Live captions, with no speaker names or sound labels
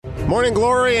Morning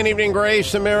Glory and Evening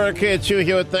Grace, America. It's Hugh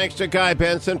Hewitt. Thanks to Guy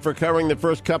Benson for covering the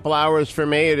first couple hours for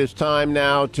me. It is time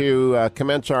now to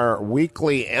commence our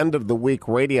weekly end-of-the-week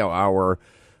radio hour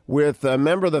with a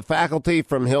member of the faculty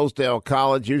from Hillsdale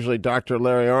College, usually Dr.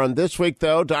 Larry Arnn. This week,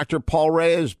 though, Dr. Paul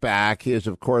Ray is back. He is,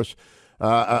 of course,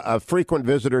 a frequent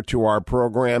visitor to our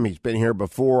program. He's been here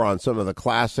before on some of the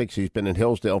classics. He's been in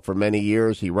Hillsdale for many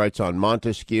years. He writes on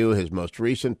Montesquieu. His most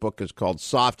recent book is called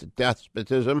Soft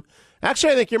Despotism.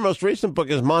 Actually, I think your most recent book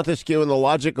is Montesquieu and the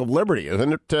Logic of Liberty,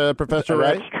 isn't it, Professor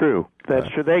Ray? That's true. That's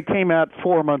true. They came out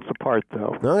 4 months apart,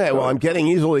 though. Okay, well, I'm getting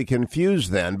easily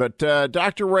confused then. But,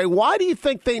 Dr. Ray, why do you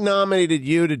think they nominated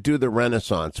you to do the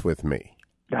Renaissance with me?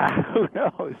 Who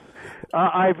knows?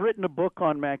 I've written a book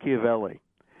on Machiavelli.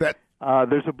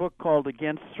 There's a book called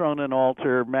Against Throne and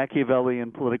Altar,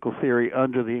 Machiavellian Political Theory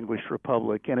Under the English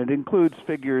Republic, and it includes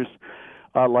figures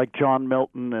like John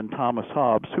Milton and Thomas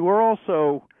Hobbes, who are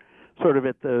also sort of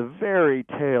at the very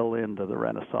tail end of the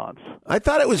Renaissance. I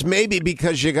thought it was maybe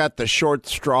because you got the short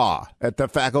straw at the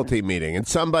faculty meeting, and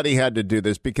somebody had to do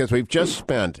this because we've just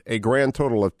spent a grand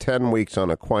total of 10 weeks on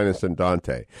Aquinas and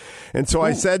Dante. And so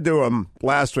I said to him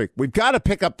last week, we've got to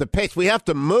pick up the pace. We have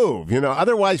to move,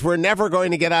 otherwise we're never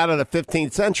going to get out of the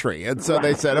 15th century. And so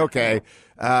they said, okay,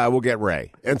 we'll get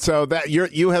Ray. And so that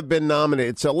you have been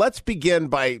nominated. So let's begin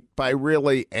by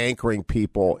really anchoring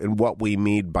people in what we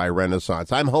mean by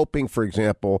Renaissance. I'm hoping, for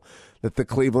example, that the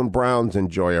Cleveland Browns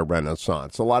enjoy a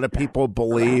Renaissance. A lot of people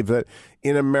believe that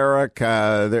in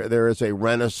America there is a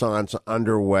Renaissance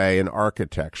underway in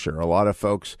architecture. A lot of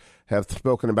folks have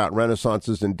spoken about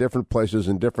Renaissances in different places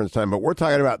in different time, but we're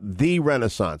talking about the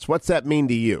Renaissance. What's that mean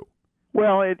to you?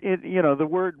 Well, the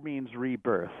word means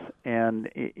rebirth, and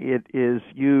it is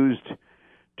used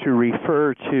to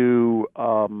refer to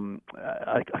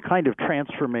a kind of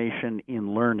transformation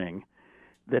in learning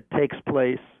that takes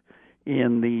place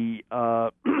in the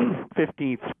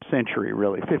 15th century,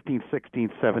 really, 15th,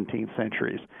 16th, 17th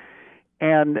centuries.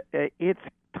 And it's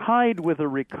tied with a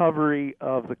recovery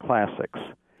of the classics.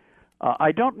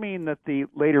 I don't mean that the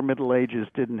later Middle Ages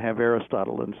didn't have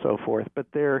Aristotle and so forth, but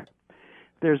there's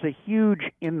a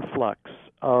huge influx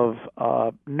of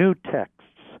new texts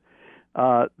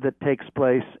that takes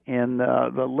place in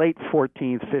the late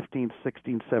 14th, 15th,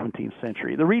 16th, 17th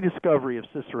century. The rediscovery of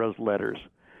Cicero's letters,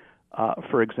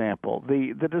 for example,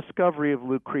 the discovery of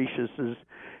Lucretius's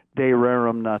De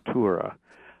Rerum Natura,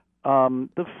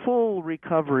 the full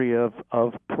recovery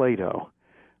of Plato.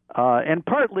 And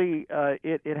partly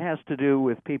it has to do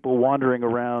with people wandering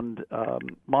around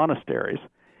monasteries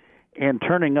and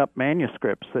turning up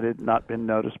manuscripts that had not been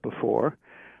noticed before.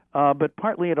 But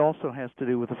partly it also has to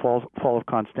do with the fall of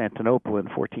Constantinople in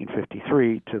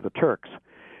 1453 to the Turks,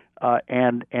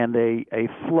 and a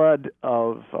flood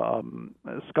of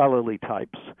scholarly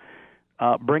types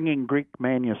bringing Greek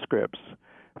manuscripts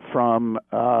from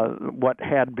what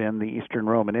had been the Eastern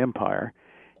Roman Empire.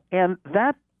 And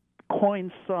that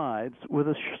coincides with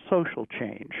a social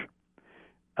change.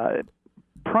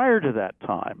 Prior to that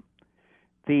time,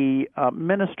 the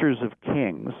ministers of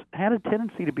kings had a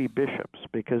tendency to be bishops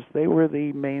because they were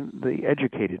the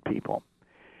educated people.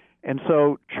 And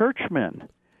so churchmen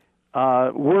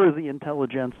were the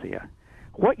intelligentsia.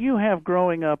 What you have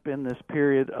growing up in this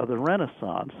period of the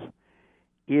Renaissance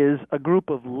is a group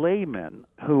of laymen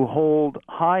who hold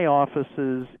high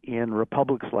offices in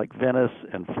republics like Venice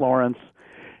and Florence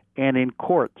and in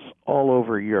courts all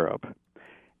over Europe.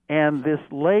 And this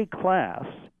lay class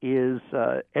is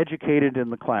educated in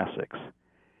the classics.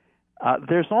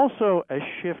 There's also a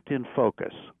shift in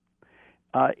focus.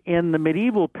 In the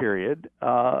medieval period,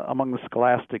 among the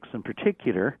scholastics in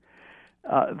particular,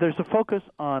 there's a focus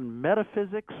on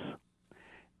metaphysics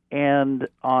and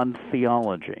on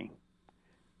theology.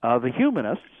 The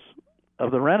humanists of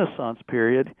the Renaissance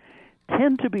period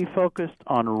tend to be focused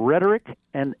on rhetoric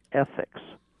and ethics.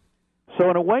 So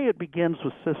in a way, it begins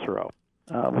with Cicero,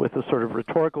 with the sort of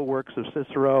rhetorical works of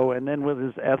Cicero, and then with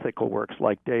his ethical works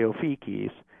like De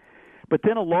Officiis. But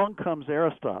then along comes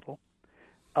Aristotle,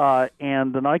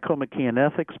 and the Nicomachean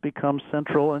Ethics becomes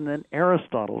central, and then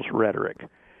Aristotle's rhetoric.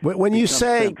 When you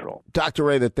say, central. Dr.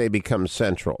 Ray, that they become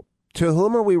central, to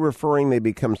whom are we referring they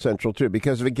become central to?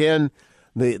 Because, again,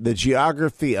 the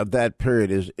geography of that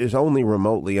period is only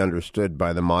remotely understood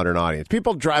by the modern audience.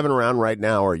 People driving around right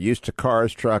now are used to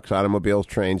cars, trucks, automobiles,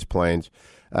 trains, planes.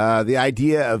 The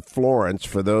idea of Florence,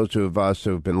 for those of us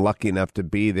who have been lucky enough to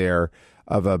be there,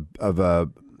 of a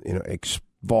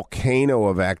volcano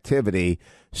of activity,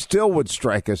 still would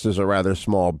strike us as a rather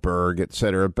small burg, et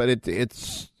cetera. But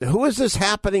it's who is this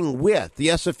happening with?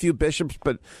 Yes, a few bishops,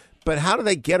 but how do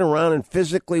they get around, and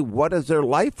physically, what is their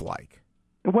life like?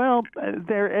 Well,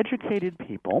 they're educated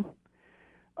people.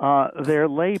 They're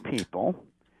lay people.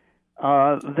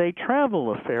 They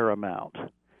travel a fair amount.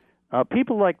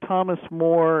 People like Thomas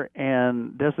More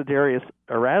and Desiderius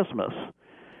Erasmus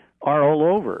are all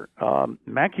over.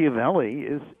 Machiavelli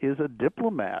is a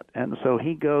diplomat, and so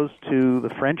he goes to the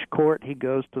French court, he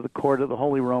goes to the court of the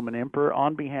Holy Roman Emperor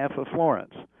on behalf of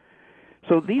Florence.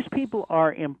 So these people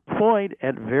are employed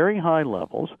at very high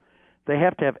levels. They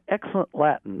have to have excellent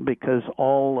Latin because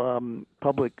all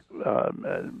public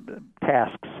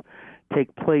tasks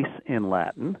take place in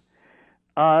Latin.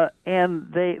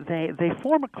 And they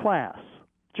form a class,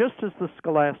 just as the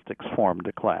scholastics formed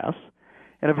a class,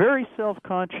 and a very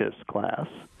self-conscious class.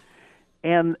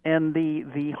 And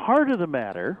the heart of the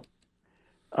matter,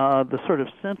 the sort of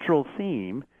central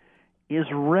theme, is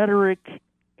rhetoric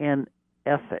and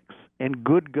ethics and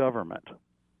good government.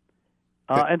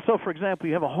 And so, for example,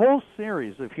 you have a whole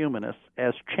series of humanists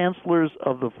as chancellors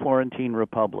of the Florentine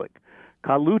Republic: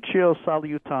 Carluccio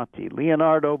Salutati,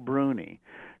 Leonardo Bruni,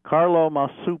 Carlo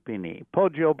Masupini,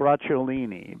 Poggio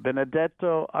Bracciolini,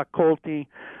 Benedetto Accolti,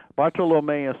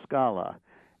 Bartolomeo Scala.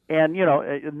 And,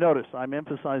 notice I'm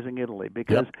emphasizing Italy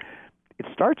because it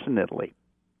starts in Italy.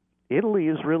 Italy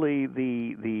is really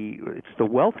it's the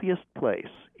wealthiest place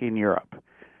in Europe.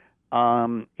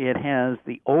 It has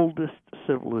the oldest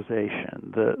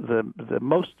civilization, the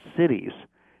most cities.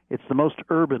 It's the most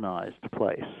urbanized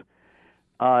place.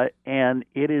 And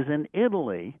it is in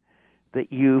Italy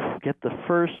that you get the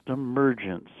first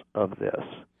emergence of this.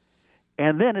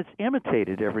 And then it's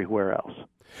imitated everywhere else.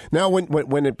 Now,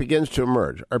 when it begins to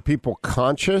emerge, are people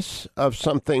conscious of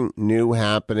something new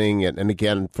happening? And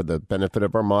again, for the benefit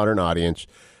of our modern audience,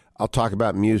 I'll talk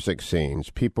about music scenes.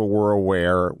 People were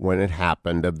aware when it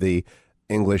happened of the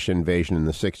English invasion in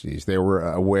the 60s. They were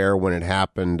aware when it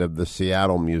happened of the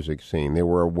Seattle music scene. They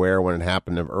were aware when it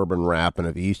happened of urban rap and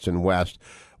of East and West.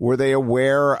 Were they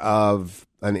aware of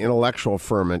an intellectual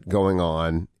ferment going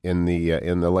on in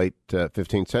the late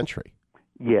 15th century?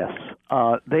 Yes.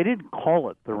 They didn't call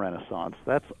it the Renaissance.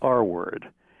 That's our word.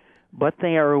 But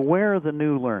they are aware of the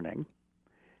new learning,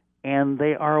 and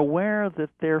they are aware that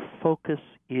their focus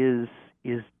is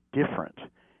different.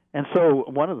 And so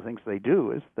one of the things they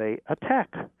do is they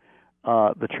attack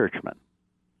the churchmen.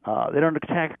 They don't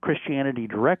attack Christianity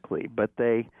directly, but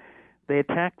they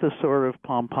attack the sort of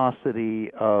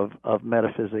pomposity of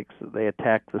metaphysics. They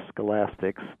attack the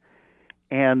scholastics,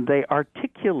 and they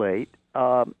articulate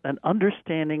an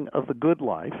understanding of the good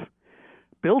life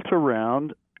built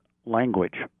around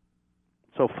language.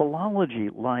 So philology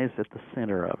lies at the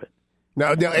center of it.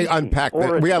 Now unpack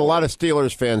that. We got a lot of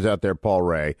Steelers fans out there, Paul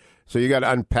Ray. So you got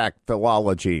to unpack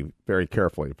philology very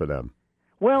carefully for them.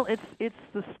 Well, it's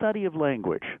the study of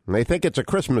language. And they think it's a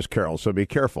Christmas carol, so be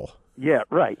careful. Yeah,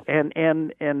 right. And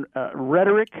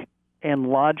rhetoric and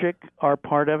logic are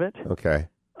part of it. Okay.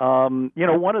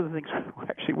 One of the things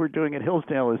actually we're doing at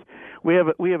Hillsdale is we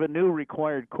have a new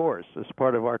required course as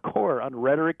part of our core on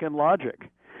rhetoric and logic.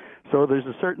 So there's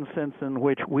a certain sense in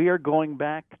which we are going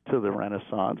back to the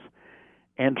Renaissance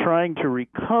and trying to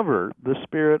recover the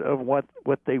spirit of what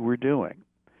they were doing.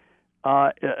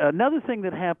 Another thing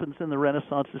that happens in the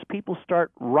Renaissance is people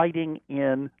start writing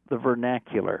in the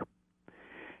vernacular.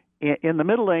 In the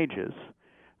Middle Ages,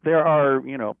 there are,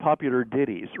 popular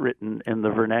ditties written in the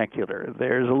vernacular.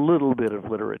 There's a little bit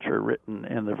of literature written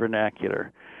in the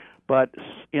vernacular. But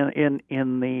in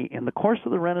the course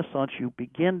of the Renaissance, you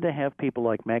begin to have people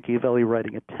like Machiavelli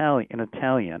writing in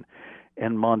Italian,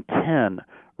 and Montaigne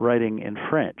writing in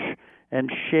French,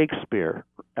 and Shakespeare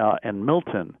and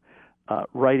Milton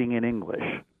writing in English.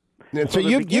 And so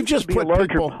you've just put a larger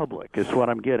people... public is what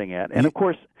I'm getting at. And of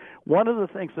course, one of the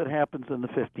things that happens in the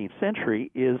 15th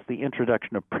century is the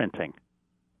introduction of printing.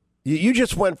 You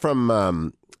just went from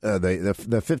the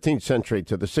 15th century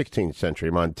to the 16th century.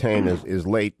 Montaigne is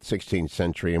late 16th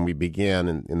century, and we began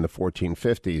in the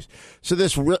 1450s. So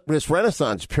this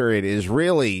Renaissance period is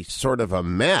really sort of a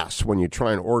mess when you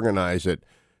try and organize it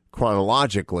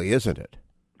chronologically, isn't it?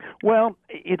 Well,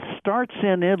 it starts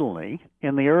in Italy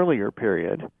in the earlier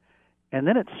period, and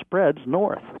then it spreads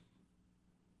north.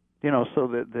 So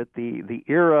that the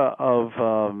era of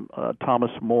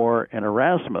Thomas More and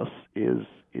Erasmus is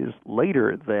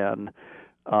later than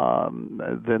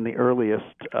the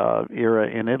earliest era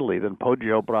in Italy, than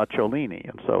Poggio Bracciolini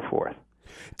and so forth.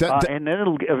 And then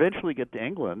it'll eventually get to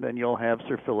England, and you'll have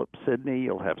Sir Philip Sidney,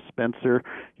 you'll have Spenser,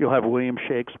 you'll have William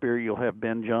Shakespeare, you'll have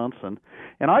Ben Jonson,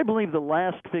 and I believe the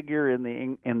last figure in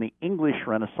the English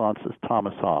Renaissance is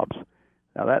Thomas Hobbes.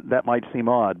 Now that might seem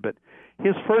odd, but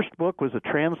his first book was a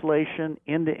translation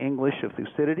into English of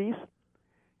Thucydides,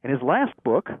 and his last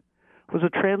book was a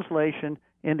translation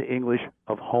into English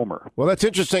of Homer. Well, that's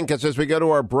interesting because as we go to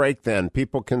our break then,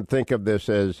 people can think of this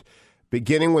as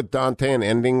beginning with Dante and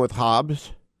ending with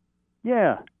Hobbes.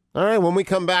 Yeah. All right, when we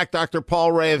come back, Dr.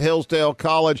 Paul Ray of Hillsdale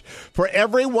College. For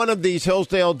every one of these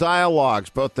Hillsdale dialogues,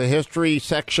 both the history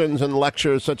sections and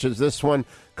lectures such as this one,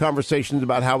 conversations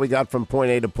about how we got from point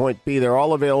A to point B, they're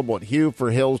all available at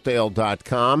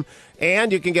hughforhillsdale.com.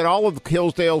 And you can get all of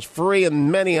Hillsdale's free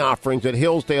and many offerings at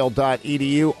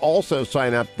hillsdale.edu. Also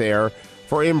sign up there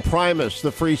for Imprimis,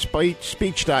 the free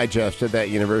speech digest at that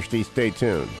university. Stay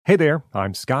tuned. Hey there,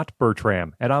 I'm Scott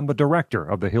Bertram, and I'm the director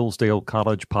of the Hillsdale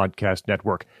College Podcast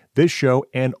Network. This show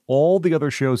and all the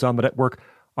other shows on the network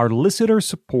are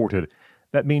listener-supported.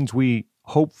 That means we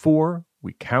hope for,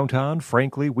 we count on,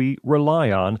 frankly, we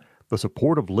rely on the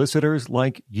support of listeners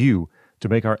like you to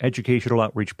make our educational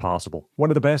outreach possible. One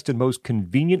of the best and most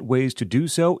convenient ways to do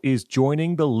so is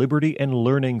joining the Liberty and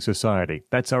Learning Society.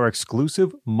 That's our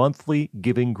exclusive monthly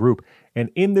giving group. And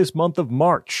in this month of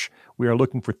March, we are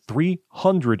looking for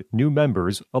 300 new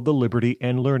members of the Liberty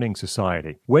and Learning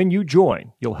Society. When you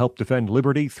join, you'll help defend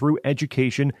liberty through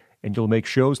education, and you'll make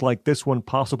shows like this one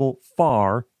possible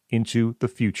far into the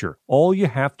future. All you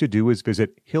have to do is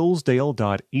visit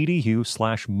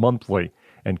hillsdale.edu/monthly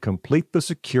and complete the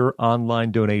secure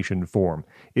online donation form.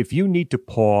 If you need to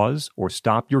pause or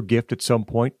stop your gift at some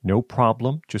point, no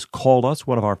problem. Just call us.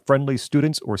 One of our friendly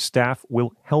students or staff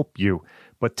will help you.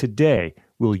 But today,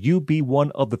 will you be one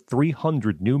of the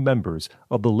 300 new members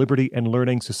of the Liberty and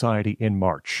Learning Society in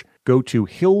March? Go to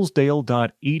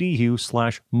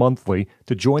hillsdale.edu/monthly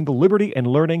to join the Liberty and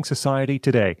Learning Society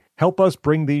today. Help us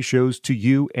bring these shows to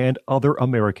you and other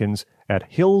Americans at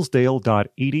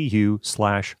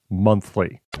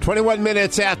hillsdale.edu/monthly. 21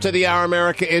 minutes after the hour,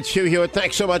 America. It's Hugh Hewitt.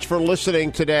 Thanks so much for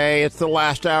listening today. It's the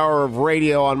last hour of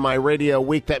radio on my radio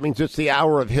week. That means it's the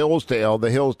hour of Hillsdale,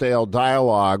 the Hillsdale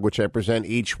Dialogue, which I present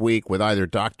each week with either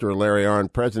Dr. Larry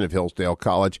Arnn, president of Hillsdale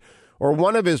College, or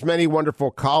one of his many wonderful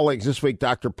colleagues. This week,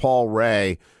 Dr. Paul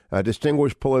Ray, a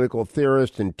distinguished political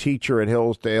theorist and teacher at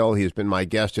Hillsdale. He's been my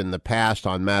guest in the past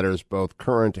on matters both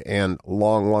current and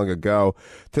long ago.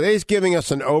 Today's giving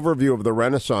us an overview of the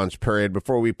Renaissance period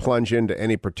before we plunge into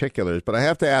any particulars. But I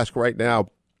have to ask right now,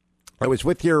 I was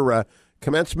with your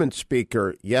commencement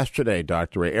speaker yesterday,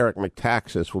 Dr. Ray. Eric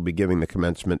McTaxis will be giving the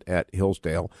commencement at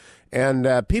Hillsdale.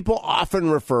 And people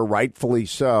often refer, rightfully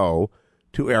so,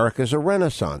 to Eric as a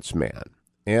Renaissance man.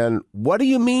 And what do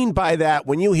you mean by that?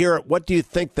 When you hear it, what do you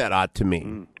think that ought to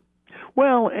mean?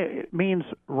 Well, it means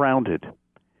rounded.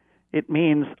 It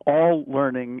means all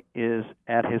learning is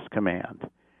at his command.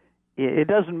 It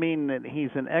doesn't mean that he's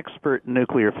an expert in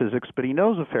nuclear physics, but he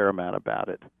knows a fair amount about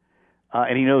it.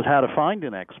 And he knows how to find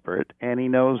an expert, and he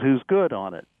knows who's good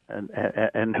on it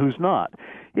and who's not.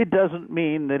 It doesn't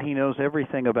mean that he knows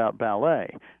everything about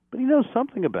ballet, but he knows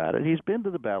something about it. He's been to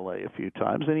the ballet a few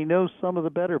times, and he knows some of the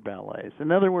better ballets. In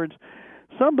other words,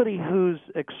 somebody who's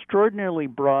extraordinarily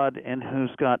broad and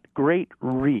who's got great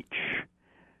reach.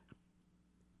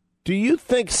 Do you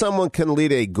think someone can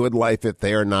lead a good life if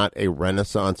they are not a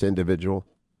Renaissance individual?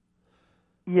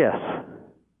 Yes.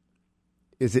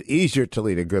 Is it easier to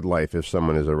lead a good life if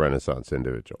someone is a Renaissance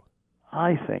individual?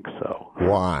 I think so.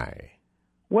 Why?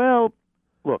 Well,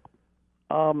 look,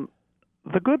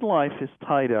 the good life is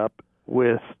tied up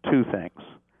with two things,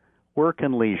 work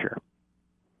and leisure.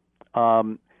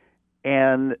 And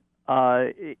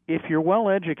if you're well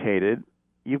educated,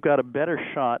 you've got a better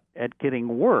shot at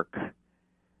getting work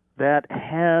that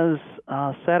has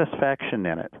satisfaction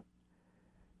in it,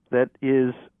 that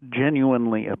is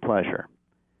genuinely a pleasure.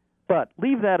 But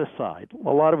leave that aside.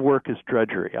 A lot of work is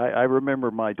drudgery. I remember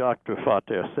my Dr.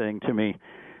 Fateh saying to me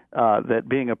that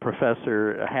being a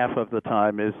professor half of the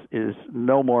time is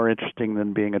no more interesting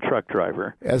than being a truck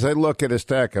driver. As I look at a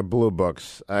stack of blue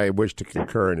books, I wish to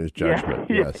concur in his judgment.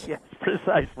 Yes,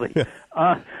 precisely.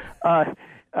 But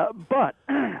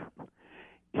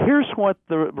here's what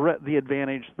the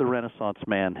advantage the Renaissance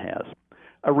man has: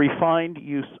 a refined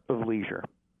use of leisure.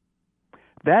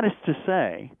 That is to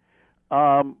say,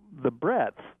 the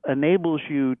breadth enables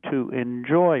you to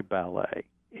enjoy ballet.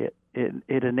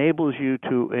 It enables you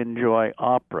to enjoy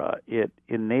opera. It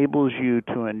enables you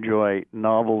to enjoy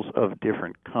novels of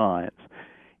different kinds.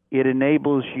 It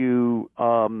enables you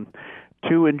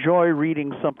to enjoy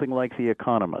reading something like The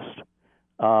Economist,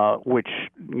 which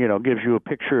gives you a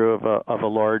picture of a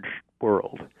large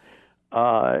world.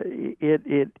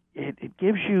 It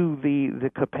gives you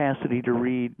the capacity to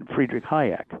read Friedrich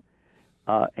Hayek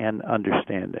and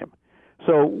understand him.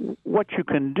 So what you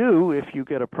can do if you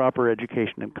get a proper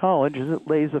education in college is it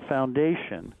lays a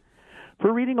foundation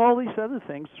for reading all these other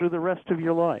things through the rest of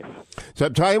your life. So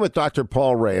I'm talking with Dr.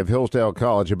 Paul Ray of Hillsdale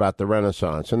College about the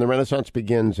Renaissance. And the Renaissance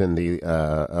begins in the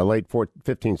late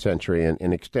 15th century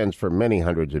and extends for many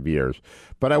hundreds of years.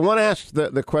 But I want to ask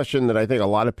the question that I think a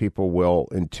lot of people will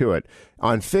intuit.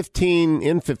 In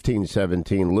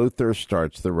 1517, Luther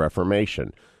starts the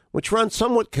Reformation, which runs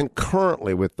somewhat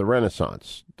concurrently with the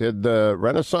Renaissance. Did the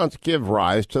Renaissance give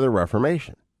rise to the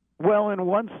Reformation? Well, in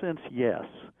one sense, yes.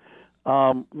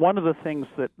 One of the things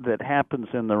that happens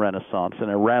in the Renaissance, and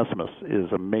Erasmus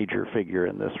is a major figure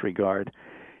in this regard,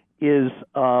 is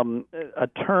a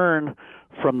turn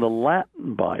from the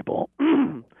Latin Bible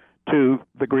to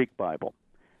the Greek Bible,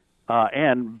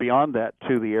 and beyond that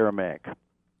to the Aramaic.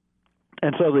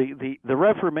 And so the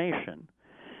Reformation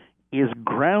is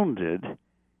grounded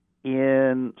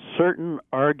in certain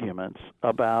arguments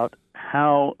about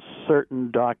how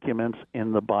certain documents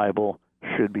in the Bible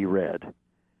should be read.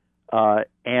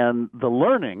 And the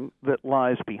learning that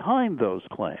lies behind those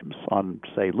claims on,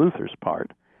 say, Luther's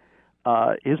part,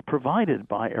 is provided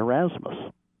by Erasmus.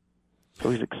 So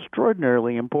he's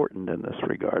extraordinarily important in this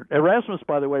regard. Erasmus,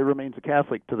 by the way, remains a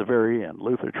Catholic to the very end.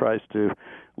 Luther tries to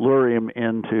lure him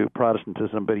into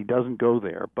Protestantism, but he doesn't go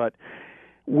there. But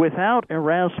without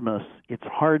Erasmus, it's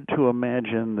hard to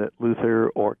imagine that Luther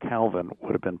or Calvin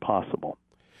would have been possible.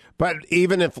 But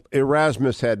even if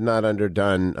Erasmus had not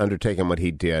undertaken what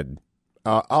he did,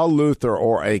 a Luther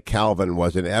or a Calvin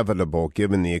was inevitable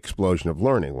given the explosion of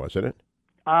learning, wasn't it?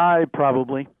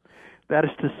 Probably. That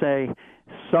is to say,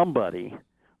 somebody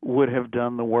would have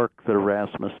done the work that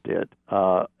Erasmus did,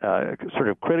 sort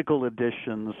of critical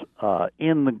editions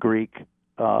in the Greek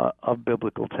of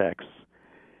biblical texts.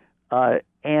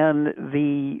 And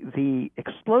the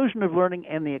explosion of learning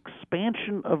and the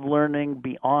expansion of learning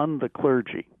beyond the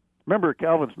clergy. Remember,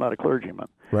 Calvin's not a clergyman.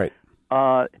 Right.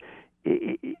 That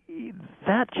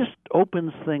just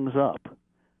opens things up.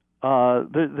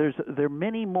 There are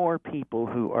many more people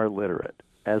who are literate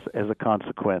as a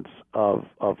consequence of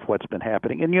what's been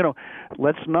happening. And,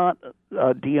 let's not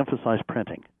de-emphasize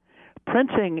printing.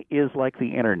 Printing is like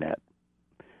the Internet.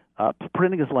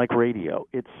 Printing is like radio.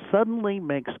 It suddenly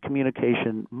makes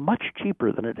communication much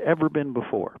cheaper than it had ever been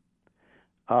before.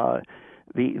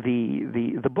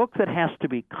 The book that has to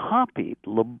be copied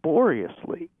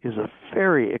laboriously is a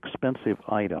very expensive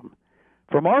item.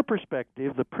 From our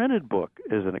perspective, the printed book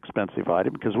is an expensive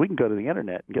item because we can go to the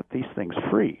Internet and get these things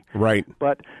free. Right.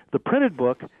 But the printed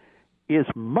book is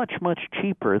much, much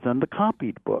cheaper than the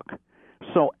copied book.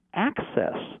 So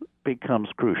access becomes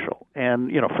crucial.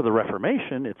 And, for the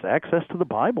Reformation, it's access to the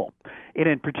Bible. And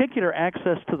in particular,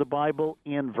 access to the Bible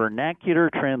in vernacular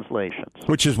translations.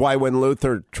 Which is why when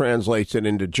Luther translates it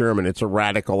into German, it's a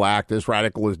radical act, as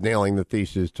radical as nailing the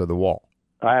theses to the wall.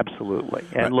 Absolutely.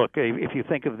 And look, if you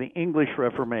think of the English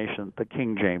Reformation, the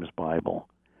King James Bible,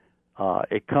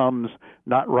 it comes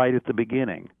not right at the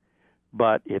beginning,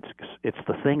 but it's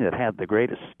the thing that had the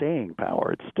greatest staying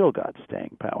power. It's still got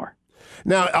staying power.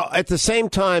 Now, at the same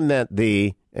time that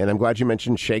and I'm glad you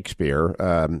mentioned Shakespeare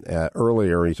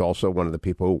earlier, he's also one of the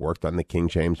people who worked on the King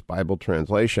James Bible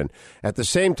translation. At the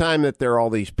same time that there are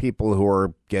all these people who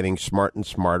are getting smart and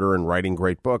smarter and writing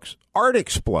great books, art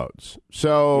explodes.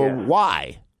 So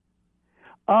why?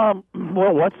 Well,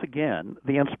 once again,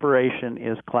 the inspiration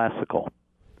is classical.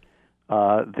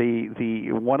 The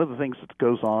one of the things that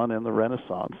goes on in the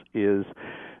Renaissance is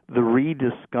the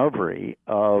rediscovery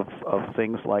of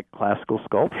things like classical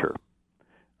sculpture.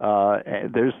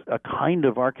 There's a kind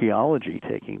of archaeology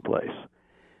taking place.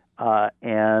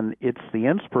 And it's the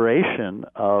inspiration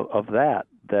of that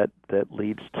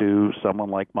leads to someone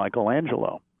like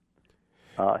Michelangelo.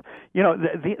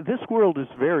 This world is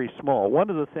very small. One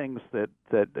of the things that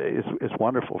is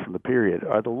wonderful from the period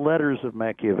are the letters of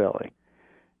Machiavelli.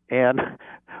 And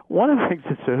one of the things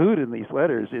that's a hoot in these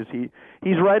letters is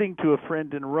he's writing to a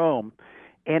friend in Rome,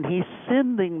 and he's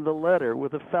sending the letter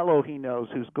with a fellow he knows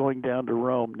who's going down to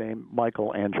Rome named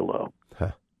Michelangelo.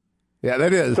 Huh. Yeah,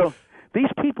 that is. So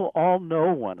these people all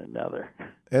know one another.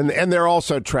 And they're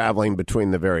also traveling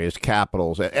between the various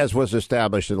capitals. As was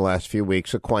established in the last few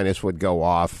weeks, Aquinas would go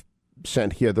off,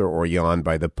 sent hither or yon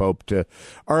by the Pope to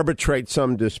arbitrate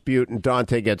some dispute, and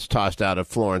Dante gets tossed out of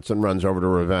Florence and runs over to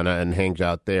Ravenna and hangs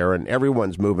out there, and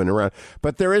everyone's moving around.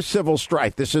 But there is civil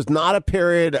strife. This is not a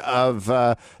period of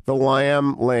the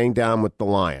lamb laying down with the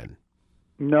lion.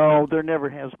 No, there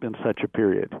never has been such a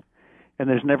period, and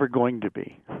there's never going to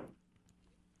be.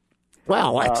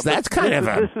 Well, that's kind of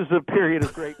This is a period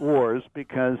of great wars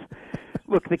because,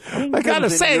 look, the kingdoms I got to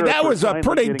say, Europe that was a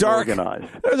pretty dark.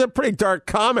 Organized. That was a pretty dark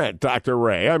comment, Dr.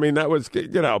 Ray. I mean, that was,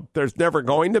 there's never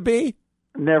going to be.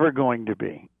 Never going to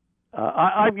be.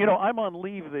 I'm on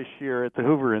leave this year at the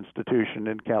Hoover Institution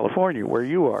in California, where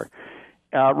you are,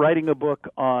 writing a book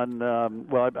on.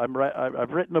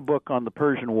 I've written a book on the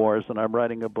Persian Wars, and I'm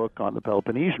writing a book on the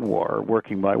Peloponnesian War,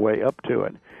 working my way up to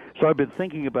it. So I've been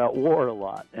thinking about war a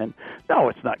lot, and no,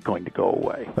 it's not going to go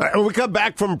away. When we come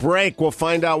back from break, we'll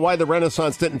find out why the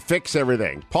Renaissance didn't fix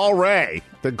everything. Paul Ray,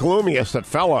 the gloomiest of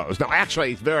fellows. No,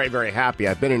 actually, he's very, very happy.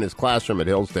 I've been in his classroom at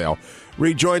Hillsdale.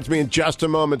 Rejoins me in just a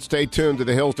moment. Stay tuned to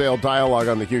the Hillsdale Dialogue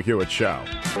on the Hugh Hewitt Show.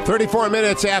 34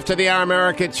 minutes after the hour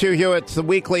mark, it's Hugh Hewitt's the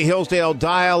weekly Hillsdale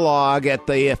Dialogue. At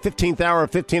the 15th hour,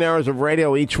 15 hours of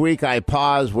radio each week, I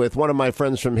pause with one of my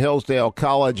friends from Hillsdale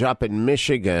College up in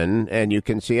Michigan, and you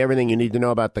can see everything you need to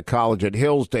know about the college at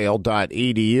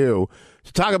hillsdale.edu.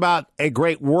 To talk about a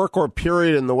great work or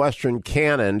period in the Western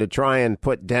canon to try and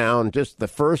put down just the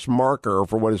first marker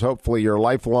for what is hopefully your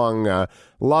lifelong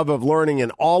love of learning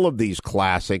in all of these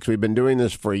classics. We've been doing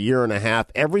this for a year and a half.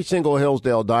 Every single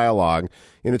Hillsdale Dialogue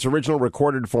in its original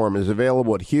recorded form is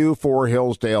available at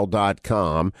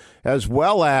hugh4hillsdale.com, as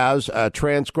well as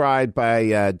transcribed by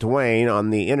Dwayne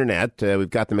on the internet. We've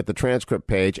got them at the transcript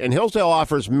page. And Hillsdale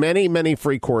offers many, many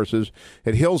free courses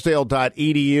at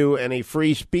hillsdale.edu and a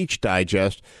free speech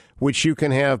digest, which you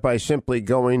can have by simply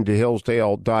going to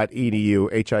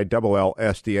hillsdale.edu,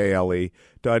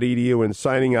 hillsdale.edu, and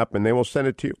signing up, and they will send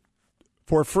it to you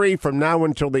for free from now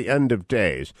until the end of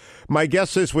days. My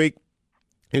guest this week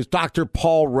is Dr.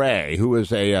 Paul Ray, who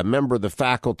is a member of the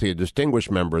faculty, a distinguished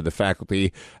member of the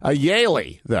faculty, a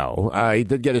Yaley, though. He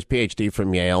did get his Ph.D.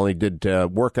 from Yale. He did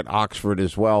work at Oxford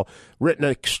as well, written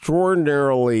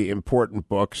extraordinarily important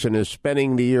books, and is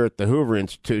spending the year at the Hoover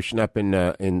Institution up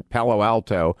in Palo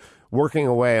Alto, working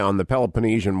away on the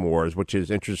Peloponnesian Wars, which is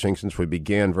interesting since we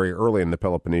began very early in the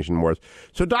Peloponnesian Wars.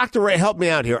 So, Dr. Ray, help me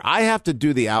out here. I have to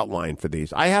do the outline for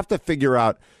these. I have to figure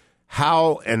out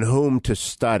how and whom to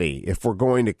study if we're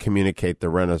going to communicate the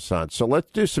Renaissance. So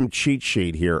let's do some cheat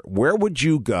sheet here. Where would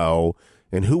you go,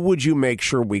 and who would you make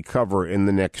sure we cover in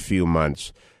the next few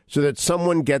months so that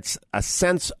someone gets a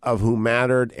sense of who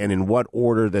mattered and in what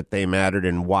order that they mattered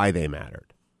and why they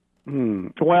mattered?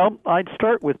 Well, I'd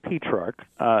start with Petrarch,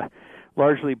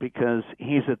 largely because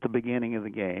he's at the beginning of the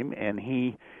game, and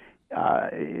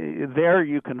there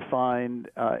you can find,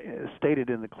 stated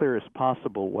in the clearest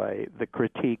possible way, the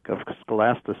critique of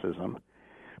scholasticism.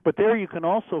 But there you can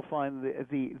also find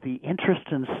the interest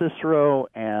in Cicero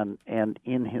and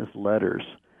in his letters.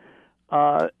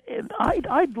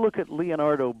 I'd look at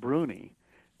Leonardo Bruni,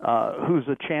 who's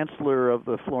a chancellor of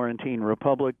the Florentine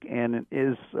Republic and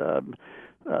is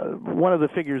one of the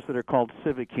figures that are called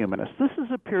civic humanists. This is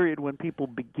a period when people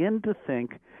begin to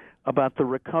think about the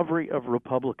recovery of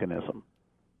republicanism.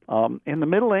 In the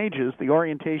Middle Ages, the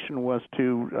orientation was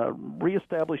to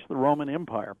reestablish the Roman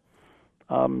Empire.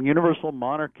 Universal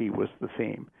monarchy was the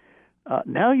theme.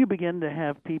 Now you begin to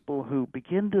have people who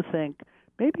begin to think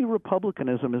maybe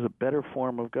republicanism is a better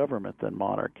form of government than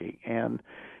monarchy. And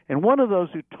one of those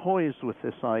who toys with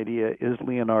this idea is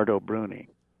Leonardo Bruni.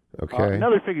 Okay.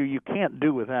 Another figure you can't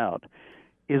do without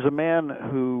is a man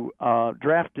who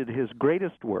drafted his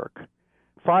greatest work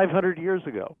 500 years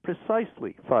ago,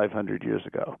 precisely 500 years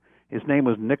ago. His name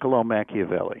was Niccolo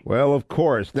Machiavelli. Well, of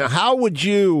course. Now, how would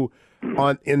you,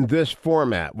 in this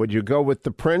format, would you go with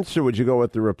the Prince or would you go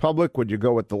with the Republic? Would you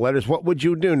go with the letters? What would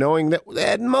you do, knowing that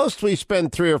at most we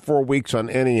spend 3 or 4 weeks on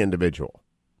any individual?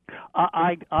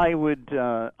 I would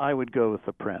go with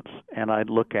the Prince, and I'd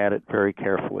look at it very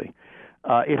carefully.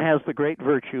 It has the great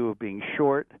virtue of being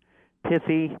short,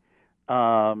 pithy,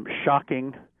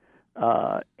 shocking,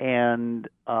 and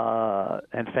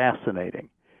fascinating.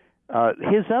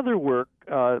 His other work,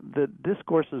 the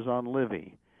Discourses on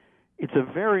Livy, it's a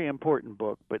very important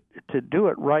book, but to do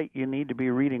it right, you need to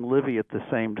be reading Livy at the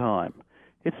same time.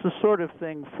 It's the sort of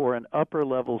thing for an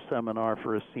upper-level seminar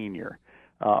for a senior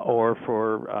or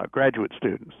for graduate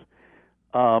students.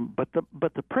 But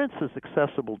the Prince is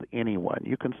accessible to anyone.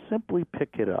 You can simply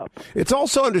pick it up. It's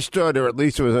also understood, or at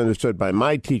least it was understood by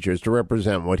my teachers, to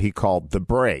represent what he called the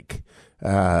break,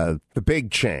 the big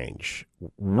change.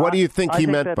 What do you think he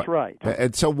meant? That's right.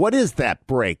 And so what is that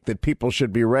break that people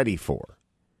should be ready for?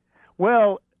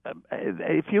 Well,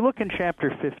 if you look in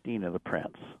Chapter 15 of The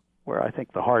Prince, where I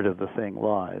think the heart of the thing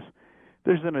lies,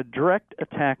 there's a direct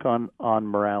attack on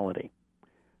morality.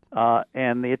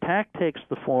 And the attack takes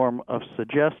the form of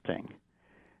suggesting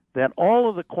that all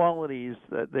of the qualities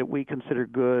that we consider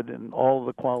good and all of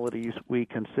the qualities we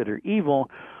consider evil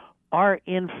are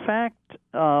in fact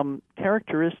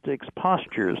characteristics,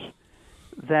 postures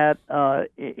that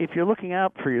if you're looking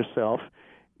out for yourself,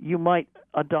 you might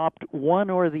adopt one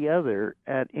or the other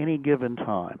at any given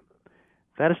time.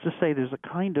 That is to say, there's a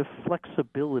kind of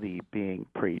flexibility being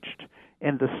preached,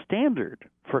 and the standard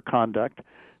for conduct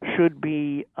should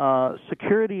be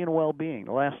security and well-being,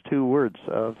 the last two words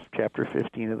of chapter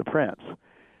 15 of the Prince.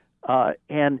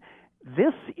 And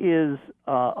this is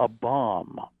a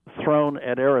bomb thrown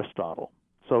at Aristotle.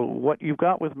 So what you've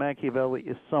got with Machiavelli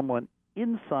is someone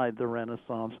inside the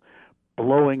Renaissance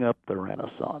blowing up the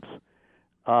Renaissance.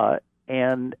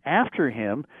 And after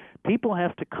him, people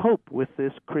have to cope with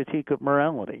this critique of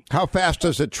morality. How fast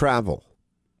does it travel?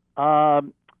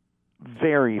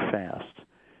 Very fast.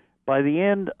 By the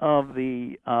end of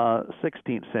the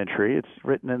 16th century, it's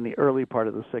written in the early part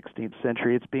of the 16th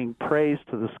century, it's being praised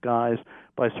to the skies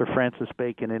by Sir Francis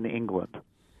Bacon in England.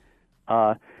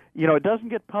 It doesn't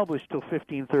get published till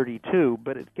 1532,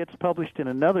 but it gets published in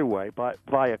another way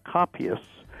via copyists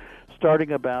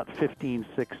starting about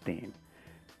 1516.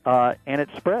 And it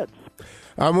spreads.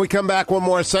 We come back, one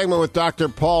more segment with Dr.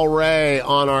 Paul Ray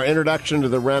on our introduction to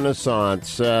the Renaissance.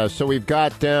 So we've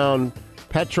got down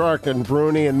Petrarch and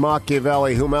Bruni and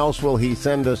Machiavelli. Whom else will he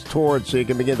send us towards so you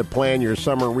can begin to plan your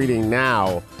summer reading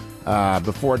now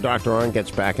before Dr. Arnn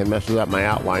gets back and messes up my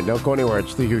outline? Don't go anywhere.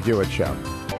 It's the Hugh Hewitt Show.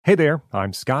 Hey there,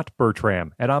 I'm Scott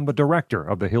Bertram, and I'm the director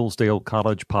of the Hillsdale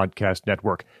College Podcast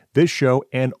Network. This show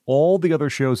and all the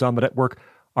other shows on the network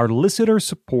are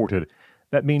listener-supported.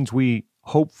 That means we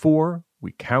hope for,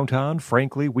 we count on,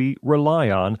 frankly, we rely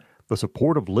on the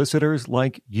support of listeners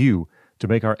like you to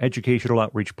make our educational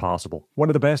outreach possible. One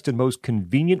of the best and most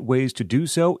convenient ways to do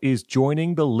so is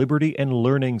joining the Liberty and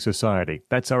Learning Society.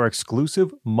 That's our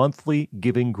exclusive monthly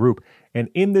giving group. And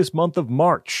in this month of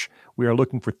March, we are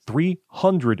looking for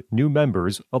 300 new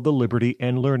members of the Liberty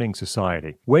and Learning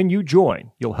Society. When you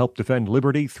join, you'll help defend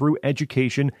liberty through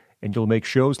education, and you'll make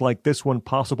shows like this one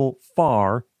possible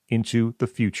far into the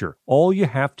future. All you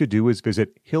have to do is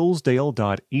visit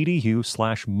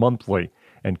hillsdale.edu/monthly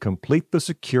and complete the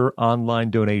secure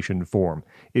online donation form.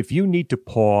 If you need to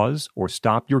pause or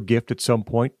stop your gift at some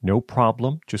point, no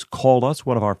problem. Just call us.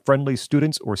 One of our friendly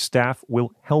students or staff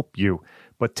will help you.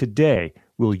 But today,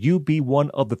 will you be one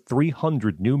of the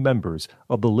 300 new members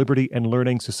of the Liberty and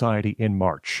Learning Society in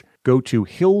March? Go to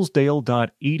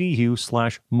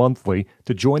hillsdale.edu/monthly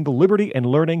to join the Liberty and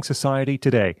Learning Society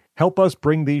today. Help us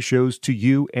bring these shows to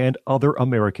you and other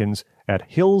Americans at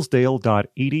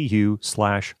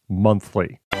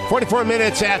hillsdale.edu/monthly. 44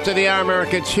 minutes after the hour,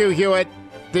 America. It's Hugh Hewitt.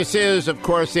 This is, of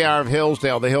course, the Hour of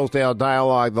Hillsdale, the Hillsdale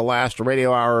Dialogue, the last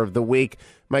radio hour of the week.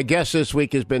 My guest this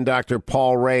week has been Dr.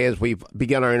 Paul Ray as we've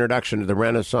begun our introduction to the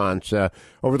Renaissance.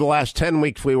 Over the last 10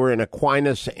 weeks, we were in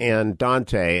Aquinas and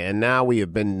Dante, and now we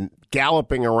have been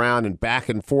galloping around and back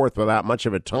and forth without much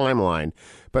of a timeline,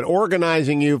 but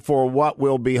organizing you for what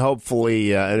will be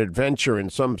hopefully an adventure in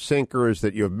some sinkers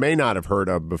that you may not have heard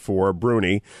of before,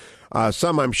 Bruni.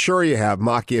 Some I'm sure you have,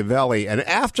 Machiavelli. And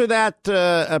after that,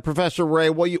 Professor Ray,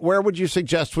 where would you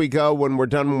suggest we go when we're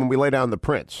done, when we lay down the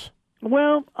Prince?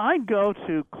 Well, I'd go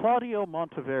to Claudio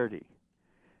Monteverdi.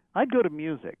 I'd go to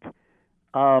music.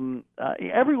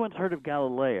 Everyone's heard of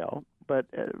Galileo, but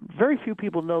very few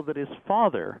people know that his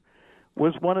father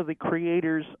was one of the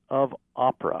creators of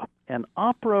opera. And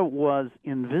opera was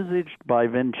envisaged by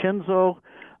Vincenzo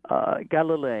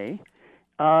Galilei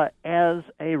as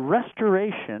a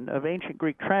restoration of ancient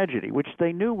Greek tragedy, which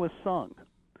they knew was sung.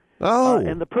 Oh,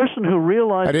 and the person who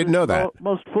realized I didn't know that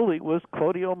most fully was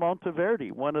Claudio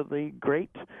Monteverdi, one of the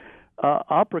great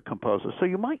opera composers. So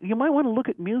you might want to look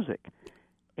at music,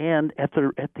 and at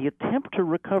the attempt to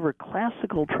recover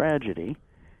classical tragedy,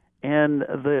 and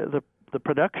the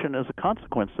production as a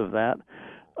consequence of that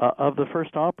of the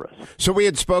first operas. So we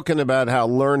had spoken about how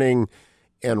learning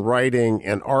and writing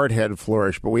and art had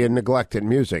flourished, but we had neglected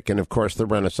music, and of course the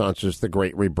Renaissance is the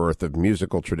great rebirth of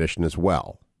musical tradition as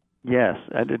well. Yes,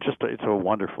 and it's a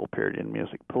wonderful period in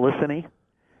music. Polyphony,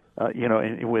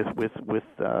 with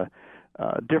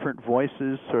different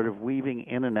voices sort of weaving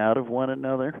in and out of one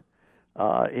another.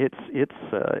 It's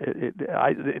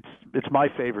my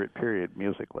favorite period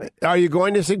musically. Are you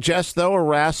going to suggest though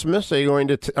Erasmus? Are you going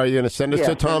to send us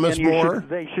to Thomas More?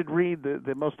 They should read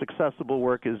the most accessible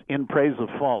work is In Praise of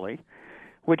Folly,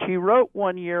 which he wrote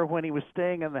one year when he was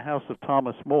staying in the house of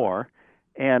Thomas More.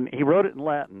 And he wrote it in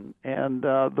Latin, and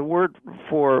the word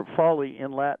for folly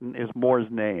in Latin is More's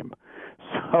name.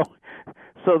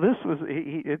 So this was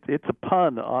it's a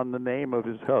pun on the name of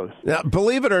his host. Now,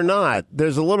 believe it or not,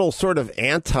 there's a little sort of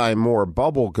anti-More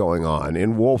bubble going on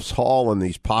in Wolf's Hall and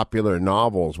these popular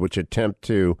novels, which attempt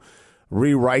to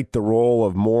rewrite the role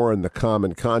of More in the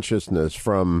common consciousness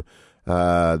from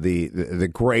the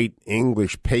great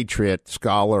English patriot,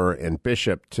 scholar, and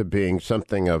bishop to being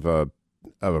something of a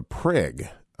prig.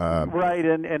 Right,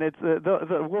 and it's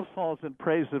the Wolf's Hall is in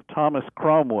praise of Thomas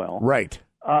Cromwell. Right.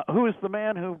 Who is the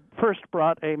man who first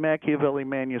brought a Machiavelli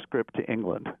manuscript to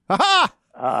England. Ha-ha!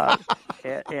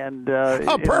 In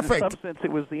perfect. some sense,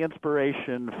 it was the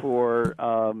inspiration for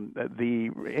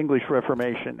the English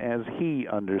Reformation as he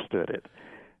understood it.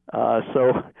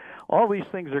 So all these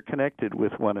things are connected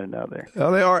with one another.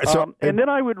 Oh, they are. And then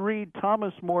I would read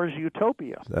Thomas More's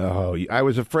Utopia. Oh, I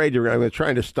was afraid I was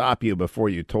trying to stop you before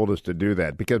you told us to do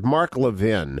that, because Mark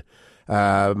Levin,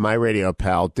 my radio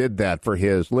pal, did that for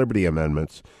his Liberty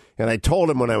Amendments. And I told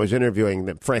him when I was interviewing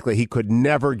that, frankly, he could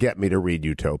never get me to read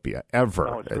Utopia, ever.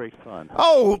 Oh, it's great fun.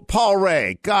 Oh, Paul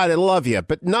Ray, God, I love you.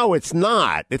 But no, it's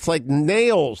not. It's like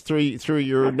nails through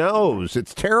your nose.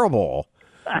 It's terrible.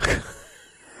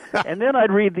 And then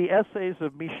I'd read the essays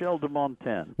of Michel de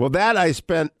Montaigne. Well, that I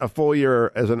spent a full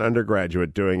year as an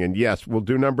undergraduate doing. And yes, we'll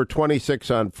do number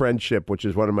 26 on friendship, which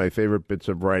is one of my favorite bits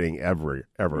of writing ever.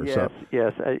 Yes,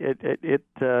 yes.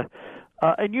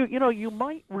 And you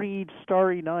might read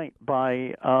Starry Night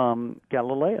by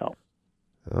Galileo.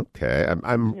 Okay,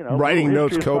 I'm writing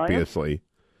notes copiously,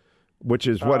 which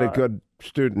is what a good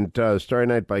student does. Starry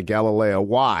Night by Galileo.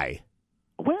 Why?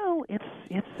 Well, it's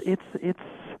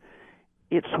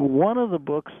one of the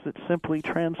books that simply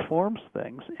transforms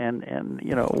things, and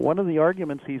one of the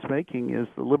arguments he's making is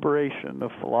the liberation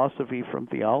of philosophy from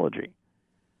theology.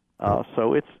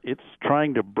 So it's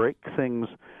trying to break things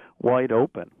wide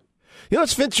open.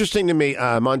 It's interesting to me,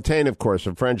 Montaigne, of course,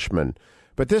 a Frenchman,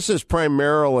 but this is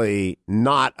primarily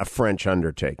not a French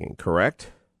undertaking,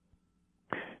 correct?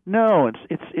 No,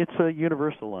 it's a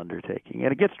universal undertaking,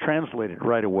 and it gets translated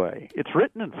right away. It's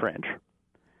written in French,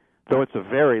 though it's a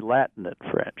very Latinate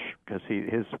French, because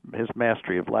his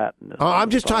mastery of Latin is... I'm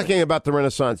just talking about the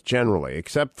Renaissance generally.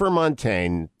 Except for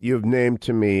Montaigne, you've named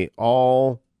to me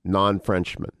all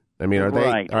non-Frenchmen. I mean,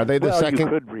 are they the second... you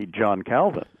could read John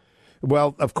Calvin.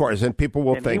 Well, of course, and people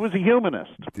will think... he was a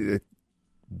humanist.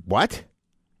 What?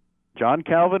 John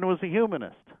Calvin was a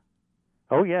humanist.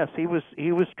 Oh, yes, he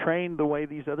was trained the way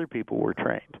these other people were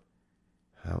trained.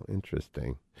 How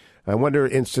interesting. I wonder,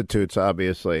 institutes,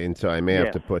 obviously, and so I may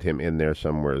have to put him in there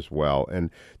somewhere as well. And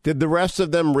did the rest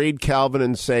of them read Calvin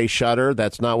and say, shudder,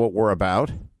 that's not what we're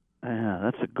about?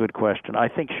 That's a good question. I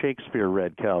think Shakespeare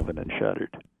read Calvin and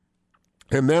shuddered.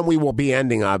 And then we will be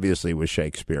ending, obviously, with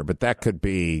Shakespeare, but that could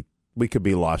be... We could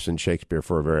be lost in Shakespeare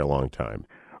for a very long time.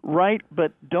 Right,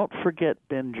 but don't forget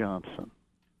Ben Jonson.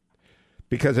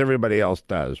 Because everybody else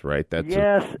does, right?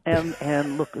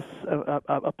 And look,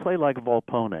 a play like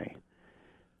Volpone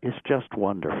is just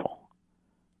wonderful.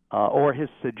 Or his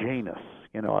Sejanus,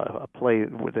 a play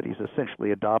that he's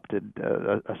essentially adopted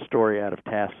a story out of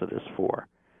Tacitus for.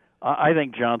 I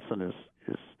think Jonson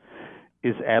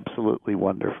is absolutely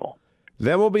wonderful.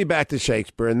 Then we'll be back to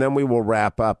Shakespeare, and then we will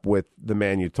wrap up with the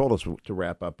man you told us to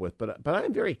wrap up with. But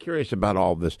I'm very curious about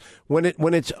all this. When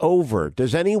it's over,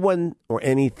 does anyone or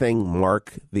anything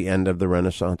mark the end of the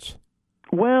Renaissance?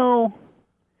 Well,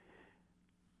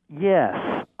 yes.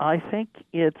 I think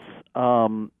it's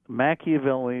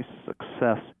Machiavelli's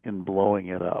success in blowing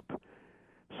it up.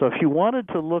 So if you wanted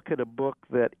to look at a book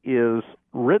that is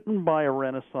written by a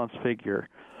Renaissance figure,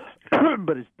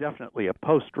 but is definitely a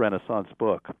post-Renaissance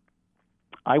book,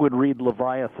 I would read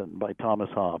Leviathan by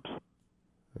Thomas Hobbes.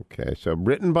 Okay, so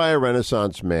written by a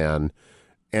Renaissance man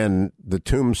and the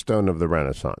tombstone of the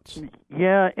Renaissance.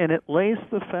 Yeah, and it lays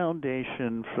the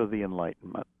foundation for the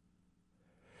Enlightenment.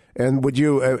 And would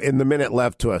you, in the minute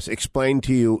left to us, explain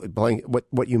to you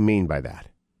what you mean by that?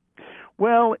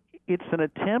 Well, it's an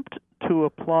attempt to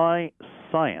apply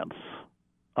science,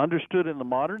 understood in the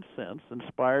modern sense,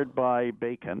 inspired by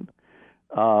Bacon,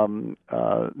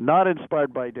 not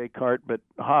inspired by Descartes, but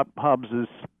Hobbes is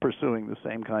pursuing the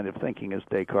same kind of thinking as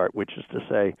Descartes, which is to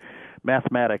say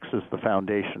mathematics is the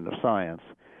foundation of science,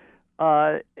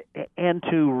 and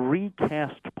to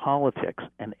recast politics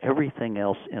and everything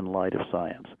else in light of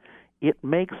science. It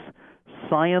makes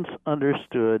science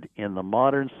understood in the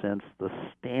modern sense the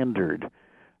standard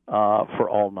for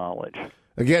all knowledge.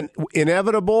 Again,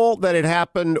 inevitable that it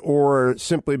happened, or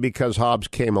simply because Hobbes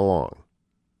came along?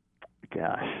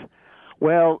 Gosh.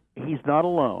 Well, he's not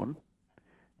alone.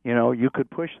 You could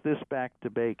push this back to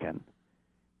Bacon,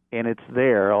 and it's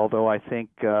there, although I think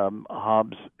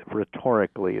Hobbes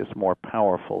rhetorically is more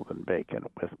powerful than Bacon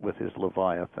with his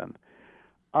Leviathan.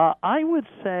 I would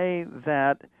say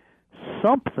that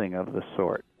something of the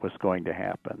sort was going to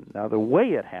happen. Now, the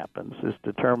way it happens is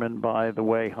determined by the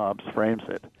way Hobbes frames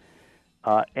it.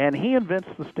 And he invents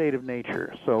the state of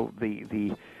nature. So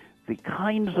the the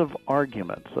kinds of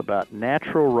arguments about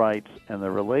natural rights and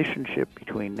the relationship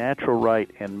between natural right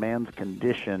and man's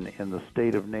condition in the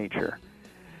state of nature,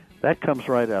 that comes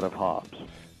right out of Hobbes.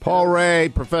 Paul Ray,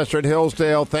 professor at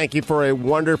Hillsdale, thank you for a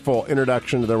wonderful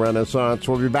introduction to the Renaissance.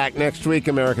 We'll be back next week,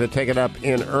 America, to take it up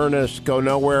in earnest. Go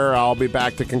nowhere. I'll be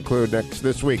back to conclude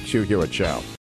this week's Hugh Hewitt Show.